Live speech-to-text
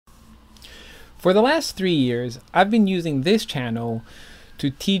For the last 3 years, I've been using this channel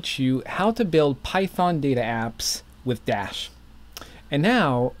to teach you how to build Python data apps with Dash. And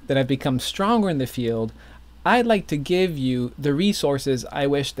now that I've become stronger in the field, I'd like to give you the resources I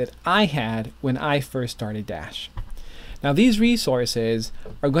wish that I had when I first started Dash. Now these resources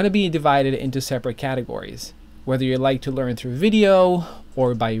are going to be divided into separate categories. Whether you like to learn through video,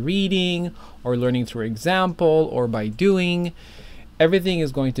 or by reading, or learning through example, or by doing, everything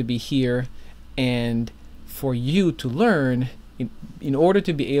is going to be here. And for you to learn in order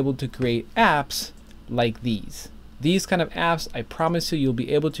to be able to create apps like these. These kind of apps, I promise you, you'll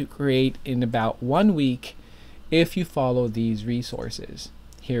be able to create in about 1 week if you follow these resources.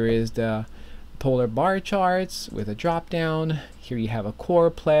 Here is the polar bar charts with a drop down. Here you have a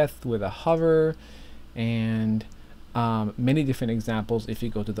choropleth with a hover, and many different examples if you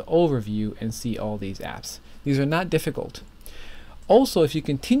go to the overview and see all these apps. These are not difficult. Also, if you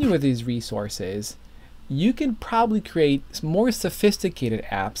continue with these resources, you can probably create more sophisticated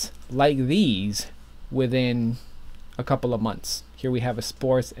apps like these within a couple of months. Here we have a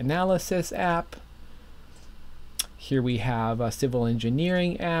sports analysis app. Here we have a civil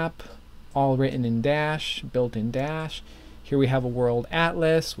engineering app, all written in Dash, built in Dash. Here we have a world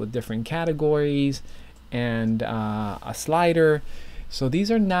atlas with different categories and a slider. So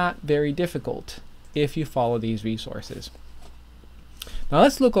these are not very difficult if you follow these resources. Now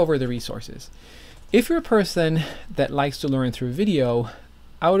let's look over the resources. If you're a person that likes to learn through video,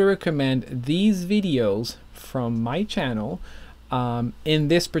 I would recommend these videos from my channel in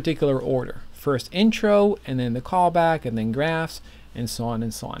this particular order. First intro, and then the callback, and then graphs, and so on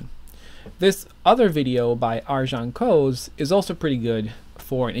and so on. This other video by Arjan Coz is also pretty good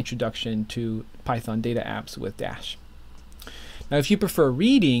for an introduction to Python data apps with Dash. Now if you prefer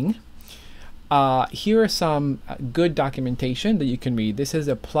reading, here are some good documentation that you can read. This is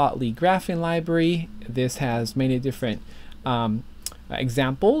a Plotly graphing library. This has many different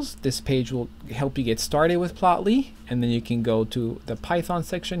examples. This page will help you get started with Plotly, and then you can go to the Python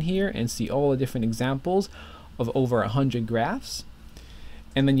section here and see all the different examples of over 100 graphs.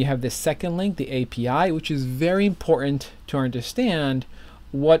 And then you have this second link, the API, which is very important to understand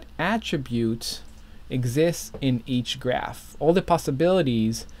what attributes exist in each graph, all the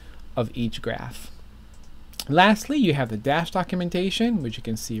possibilities of each graph. Lastly, you have the Dash documentation, which you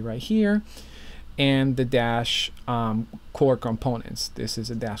can see right here, and the Dash core components. This is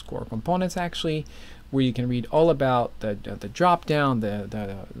a Dash core components actually, where you can read all about the drop down,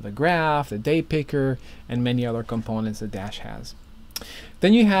 the graph, the day picker, and many other components that Dash has.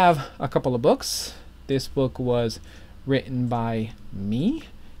 Then you have a couple of books. This book was written by me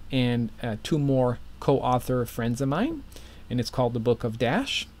and 2 more co-author friends of mine, and it's called The Book of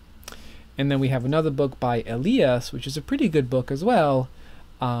Dash. And then we have another book by Elias, which is a pretty good book as well,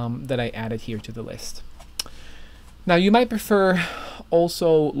 that I added here to the list. Now you might prefer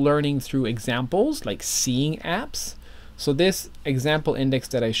also learning through examples, like seeing apps. So this example index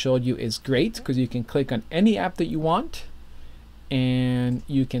that I showed you is great because you can click on any app that you want, and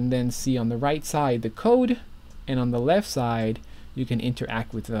you can then see on the right side the code, and on the left side you can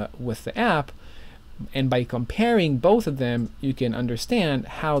interact with the app. And by comparing both of them, you can understand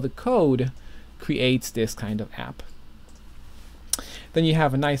how the code creates this kind of app. Then you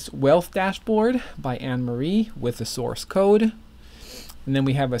have a nice wealth dashboard by Anne-Marie with the source code. And then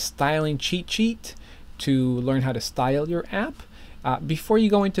we have a styling cheat sheet to learn how to style your app. Before you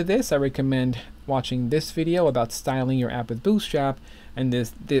go into this, I recommend watching this video about styling your app with Bootstrap, and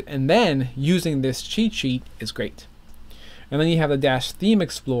then using this cheat sheet is great. And then you have the Dash Theme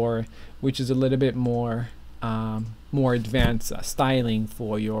Explorer, which is a little bit more advanced styling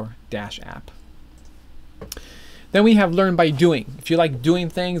for your Dash app. Then we have Learn by Doing. If you like doing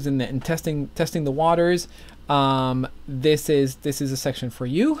things and testing the waters, this is a section for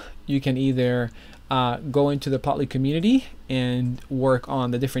you. You can either go into the Plotly community and work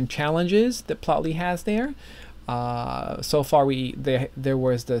on the different challenges that Plotly has there. So far there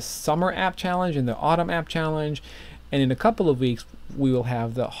was the summer app challenge and the autumn app challenge, and in a couple of weeks we will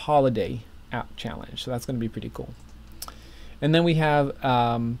have the holiday app challenge, so that's going to be pretty cool. And then we have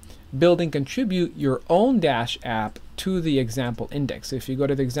build and contribute your own Dash app to the example index. So if you go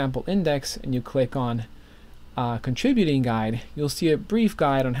to the example index and you click on contributing guide, you'll see a brief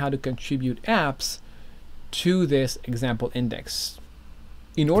guide on how to contribute apps to this example index.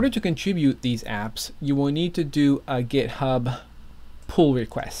 In order to contribute these apps, you will need to do a GitHub pull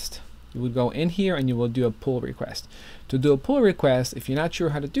request. You would go in here and you will do a pull request. To do a pull request, if you're not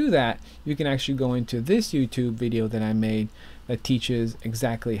sure how to do that, you can actually go into this YouTube video that I made that teaches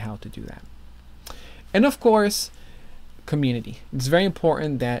exactly how to do that. And of course, community. It's very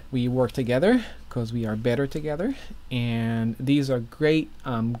important that we work together because we are better together, and these are great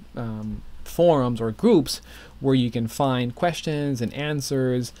forums or groups where you can find questions and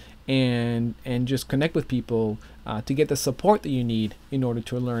answers and just connect with people to get the support that you need in order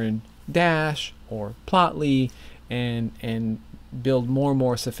to learn Dash or Plotly and build more and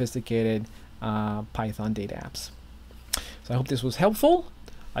more sophisticated Python data apps. So I hope this was helpful.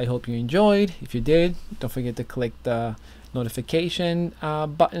 I hope you enjoyed. If you did, don't forget to click the notification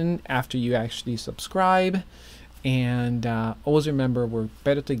button after you actually subscribe. And always remember, we're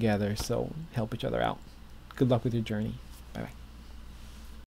better together, so help each other out. Good luck with your journey.